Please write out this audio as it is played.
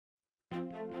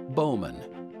Bowman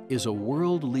is a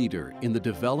world leader in the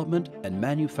development and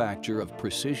manufacture of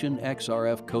precision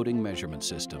XRF coating measurement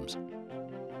systems.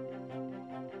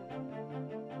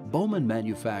 Bowman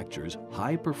manufactures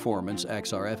high-performance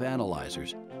XRF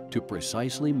analyzers to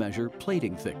precisely measure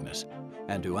plating thickness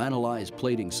and to analyze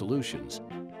plating solutions.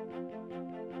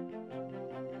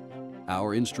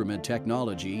 Our instrument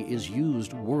technology is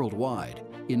used worldwide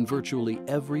in virtually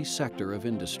every sector of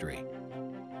industry.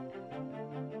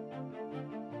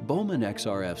 Bowman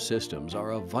XRF systems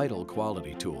are a vital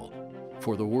quality tool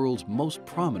for the world's most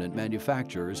prominent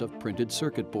manufacturers of printed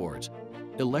circuit boards,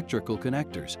 electrical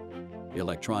connectors,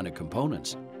 electronic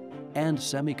components, and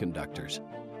semiconductors.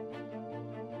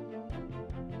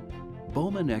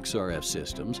 Bowman XRF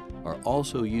systems are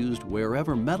also used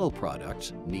wherever metal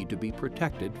products need to be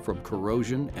protected from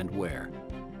corrosion and wear.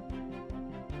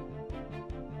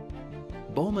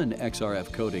 Bowman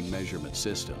XRF coating measurement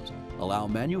systems allow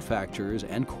manufacturers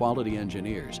and quality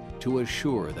engineers to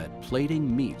assure that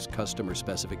plating meets customer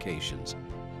specifications.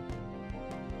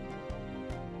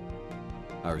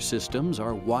 Our systems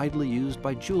are widely used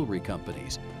by jewelry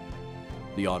companies,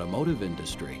 the automotive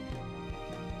industry,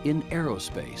 in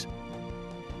aerospace,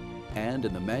 and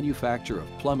in the manufacture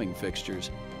of plumbing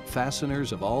fixtures,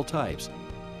 fasteners of all types,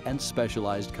 and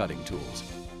specialized cutting tools.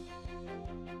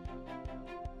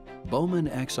 Bowman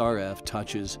XRF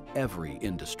touches every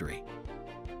industry.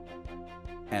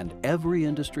 And every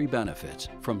industry benefits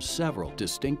from several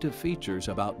distinctive features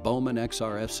about Bowman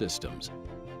XRF systems.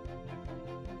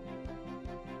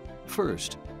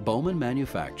 First, Bowman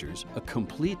manufactures a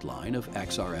complete line of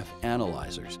XRF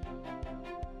analyzers,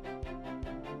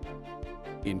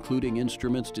 including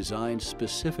instruments designed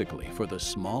specifically for the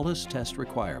smallest test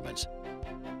requirements,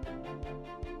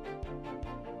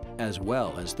 as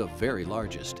well as the very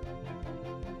largest.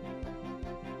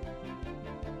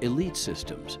 Elite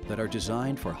systems that are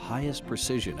designed for highest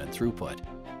precision and throughput,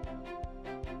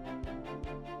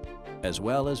 as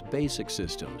well as basic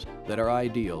systems that are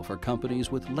ideal for companies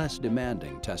with less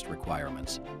demanding test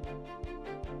requirements.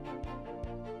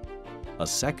 A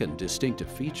second distinctive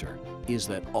feature is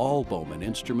that all Bowman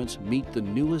instruments meet the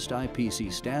newest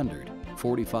IPC standard,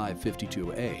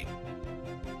 4552A.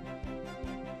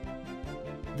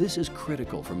 This is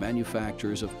critical for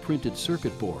manufacturers of printed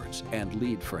circuit boards and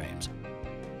lead frames.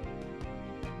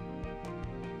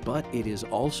 But it is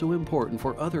also important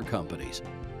for other companies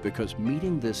because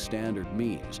meeting this standard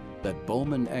means that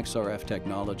Bowman XRF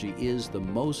technology is the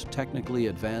most technically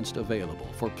advanced available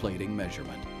for plating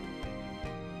measurement.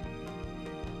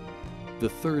 The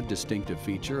third distinctive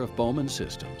feature of Bowman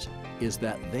systems is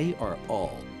that they are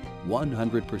all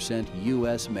 100%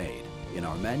 US made in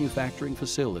our manufacturing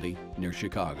facility near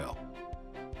Chicago.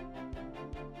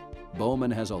 Bowman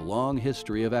has a long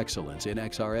history of excellence in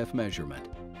XRF measurement.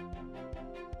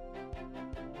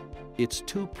 Its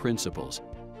two principals,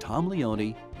 Tom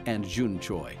Leone and Jun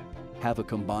Choi, have a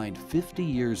combined 50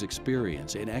 years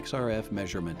experience in XRF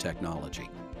measurement technology.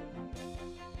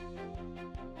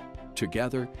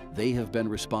 Together, they have been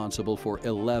responsible for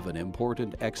 11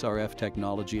 important XRF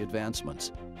technology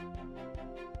advancements.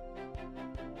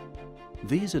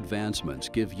 These advancements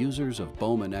give users of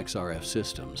Bowman XRF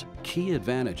systems key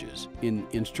advantages in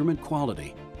instrument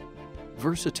quality,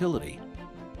 versatility,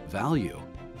 value,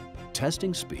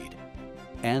 testing speed,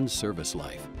 and service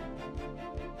life.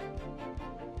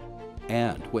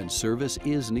 And when service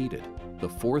is needed, the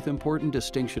fourth important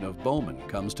distinction of Bowman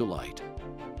comes to light.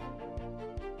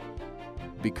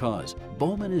 Because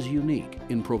Bowman is unique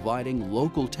in providing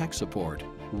local tech support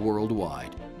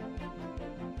worldwide.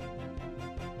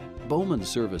 Bowman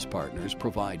service partners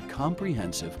provide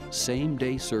comprehensive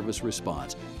same-day service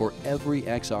response for every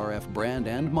XRF brand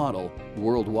and model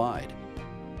worldwide.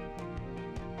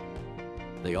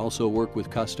 They also work with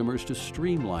customers to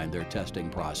streamline their testing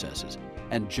processes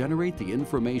and generate the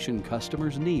information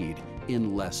customers need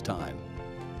in less time.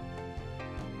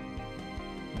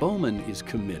 Bowman is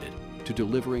committed to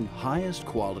delivering highest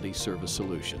quality service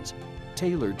solutions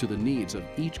tailored to the needs of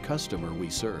each customer we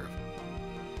serve.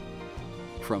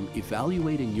 From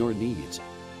evaluating your needs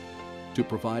to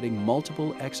providing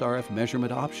multiple XRF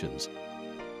measurement options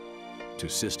to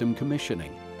system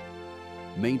commissioning,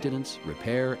 maintenance,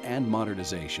 repair, and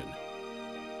modernization.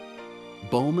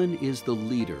 Bowman is the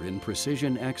leader in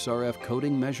precision XRF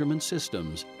coating measurement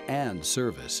systems and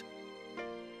service.